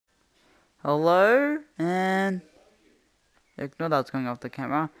Hello, and ignore that's going off the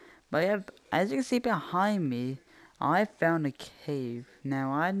camera. But yeah, as you can see behind me, I found a cave.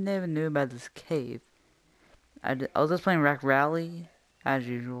 Now I never knew about this cave. I was just playing Rack Rally as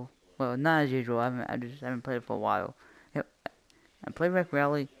usual. Well, not as usual. I just haven't played it for a while. Yep, I played Rack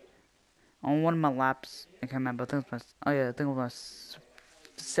Rally on one of my laps. I can't remember. I think it was my, oh yeah, I think it was my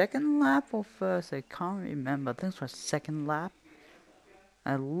second lap or first. I can't remember. I think it was my second lap.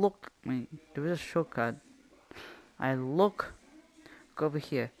 I mean, there was a shortcut. I look over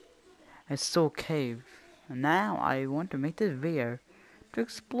here. I saw a cave. And now I want to make this video to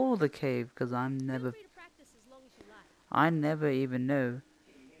explore the cave because I never even know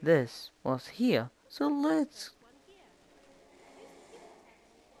this was here. So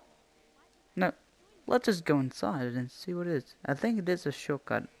no, let's just go inside and see what it is. I think it is a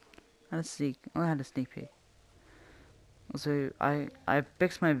shortcut. I had a sneak peek. So I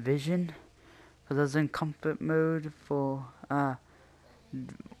fixed my vision because I was in comfort mode for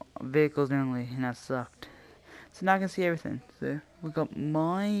vehicles only, and that sucked. So now I can see everything. So we got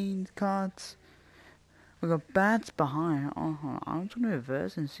mine carts. We got bats behind. Oh, hold on. I'm just gonna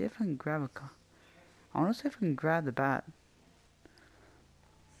reverse and see if I can grab a car. I wanna see if I can grab the bat.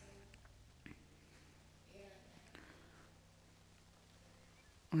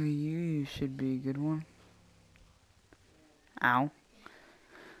 Oh, you should be a good one. Ow.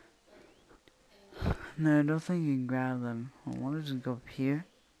 No, I don't think you can grab them. I wanna just go up here.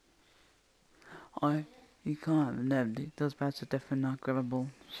 You can't. No, those bats are definitely not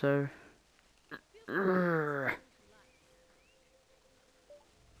grabbable. So,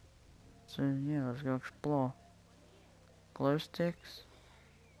 yeah, let's go explore. Glow sticks.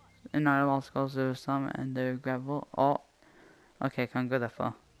 And I also got some and they're grabbable. Oh, okay, can't go that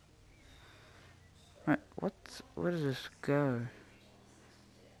far. Right, where does this go?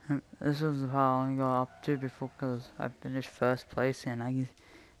 This is the part I only got up to before because I finished first place and I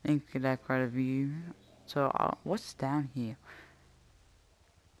didn't get that quite a view. So, what's down here?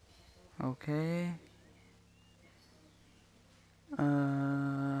 Okay.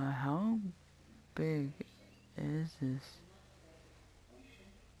 How big is this?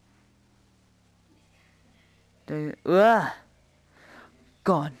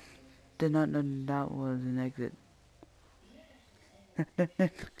 God, did not know that was an exit.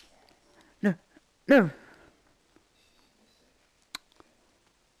 No, no.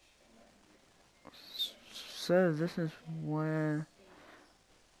 So this is where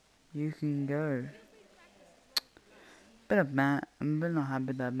you can go. I'm a bit not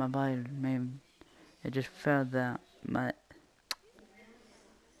happy that my body it just fell down. Now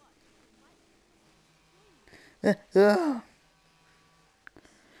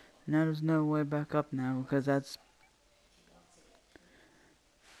there's no way back up now because that's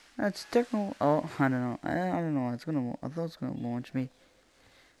technical. Oh, I don't know. I don't know. I thought it's gonna launch me.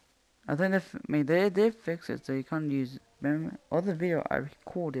 I think they did fix it so you can't use. Remember, all the video I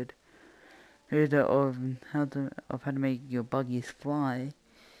recorded of how to make your buggies fly.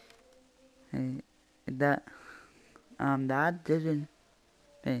 Hey, that that didn't.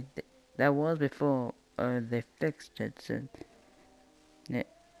 Hey, that was before they fixed it. So yeah,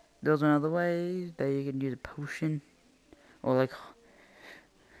 there's another way that you can use a potion or like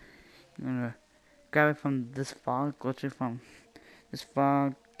you know grab it from this fog, glitch it from this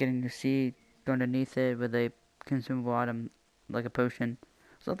fog, getting the seed, go underneath it with a consumable item like a potion,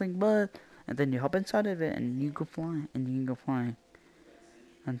 something, and then you hop inside of it and you go flying, and you can go flying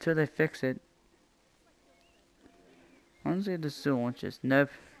until they fix it. Honestly, this still launches. Nope.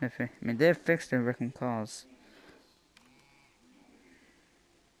 I mean, they fixed the wrecking cars.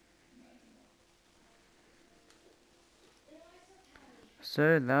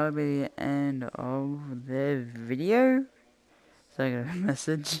 So that would be the end of the video. So I got a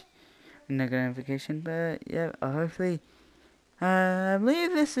message, and I got a notification, but yeah, hopefully, I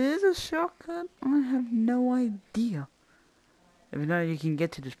believe this is a shortcut. I have no idea. If you know, you can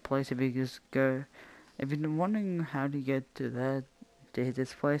get to this place if you just go. If you're wondering how to get to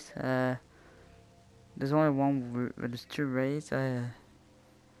this place, there's only one route, but there's two ways.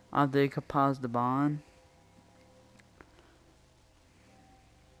 Either you could pause the barn,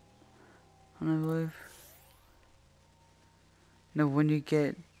 and I believe. No, when you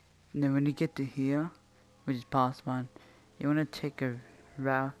get to here, which is past one, you wanna take a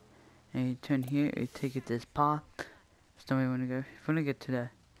route, and you turn here, you take it this path. That's the way you wanna go. If you wanna get to the,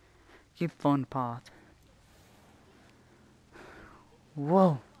 keep following the path.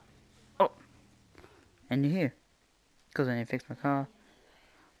 Whoa! Oh! And you're here. Cause I need to fix my car.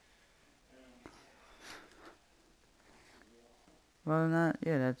 Well,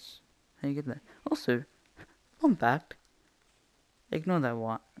 yeah, that's How you get that? Also, fun fact. Ignore that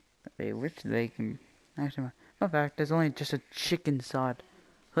one. Wait, which leg can... Actually, fun fact, there's only just a chicken side.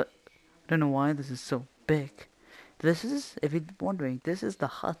 I don't know why this is so big. This is, if you're wondering, this is the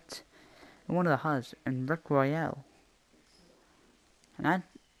hut. One of the huts in Wreck Royale. And that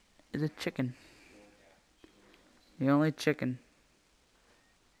is a chicken. The only chicken.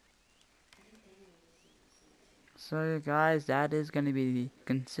 So guys, that is gonna be,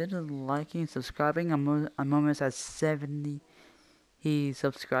 consider liking, subscribing. I'm almost at 70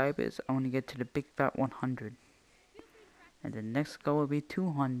 subscribers. I want to get to the big fat 100, and the next goal will be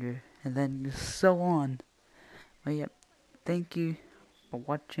 200, and then so on. But yep, thank you for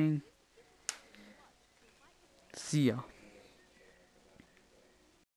watching. See ya.